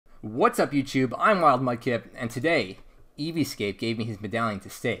What's up, YouTube? I'm Wild Mudkip, and today, EVScape gave me his medallion to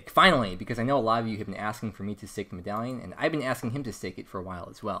stake. Finally, because I know a lot of you have been asking for me to stake the medallion, and I've been asking him to stake it for a while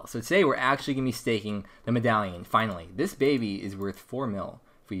as well. So today, we're actually going to be staking the medallion, finally. This baby is worth 4 mil.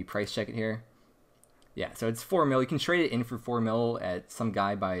 If we price check it here. Yeah, so it's 4 mil. You can trade it in for 4 mil at some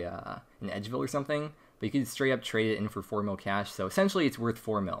guy by in Edgeville or something, but you can straight up trade it in for 4 mil cash. So essentially, it's worth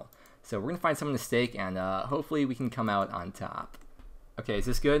 4 mil. So we're going to find someone to stake, and hopefully we can come out on top. Okay, is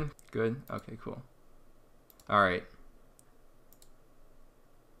this good? Good? Okay, cool. Alright.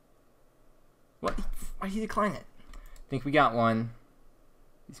 What? Why did he decline it? I think we got one.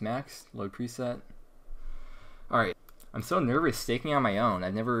 He's maxed. Load preset. Alright. I'm so nervous staking on my own.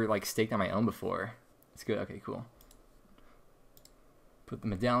 I've never, like, staked on my own before. It's good. Okay, cool. Put the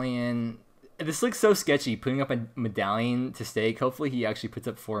medallion. This looks so sketchy, putting up a medallion to stake. Hopefully he actually puts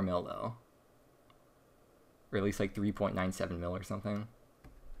up 4 mil, though. Or at least like 3.97 mil or something.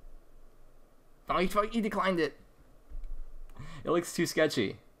 Oh, he declined it. It looks too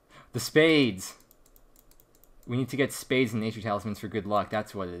sketchy. The spades. We need to get spades and nature talismans for good luck.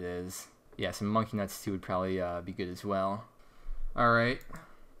 That's what it is. Yeah, some monkey nuts too would probably be good as well. Alright.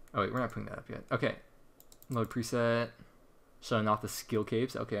 Oh wait, we're not putting that up yet. Okay. Load preset. Showing off the skill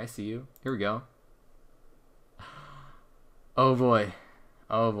capes. Okay, I see you. Here we go. Oh boy.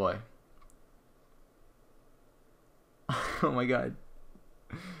 Oh boy. Oh my god.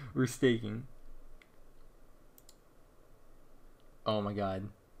 We're staking. Oh my god.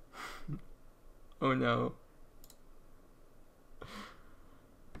 Oh no.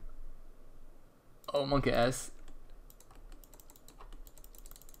 Oh Monka S.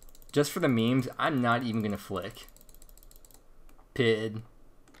 Just for the memes, I'm not even gonna flick. Pid.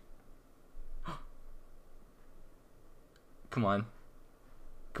 Come on.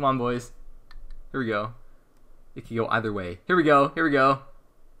 Come on, boys. Here we go. It could go either way. Here we go. Here we go.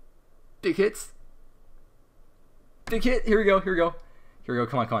 Big hits. Big hit. Here we go. Here we go. Here we go.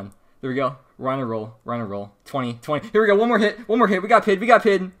 Come on, come on. There we go. We're on a roll. We're on a roll. 20, 20. Here we go. One more hit. One more hit. We got Pid. We got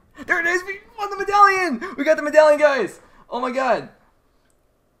Pid. There it is. We won the medallion. We got the medallion, guys. Oh my god.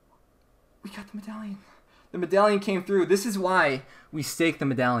 We got the medallion. The medallion came through. This is why we staked the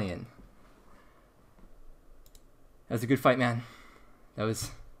medallion. That was a good fight, man. That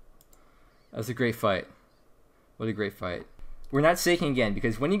was a great fight. What a great fight. We're not staking again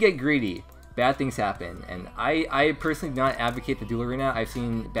because when you get greedy, bad things happen. And I personally do not advocate the duel arena. I've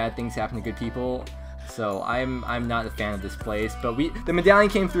seen bad things happen to good people. So I'm not a fan of this place. But the medallion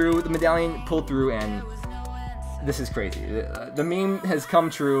came through, the medallion pulled through, and this is crazy. The meme has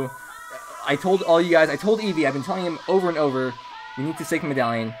come true. I told all you guys, I told Evie, I've been telling him over and over, we need to stake the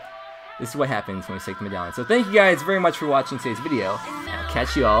medallion. This is what happens when we stake the medallion. So thank you guys very much for watching today's video, and I'll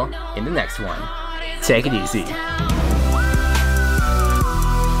catch you all in the next one. Take it easy.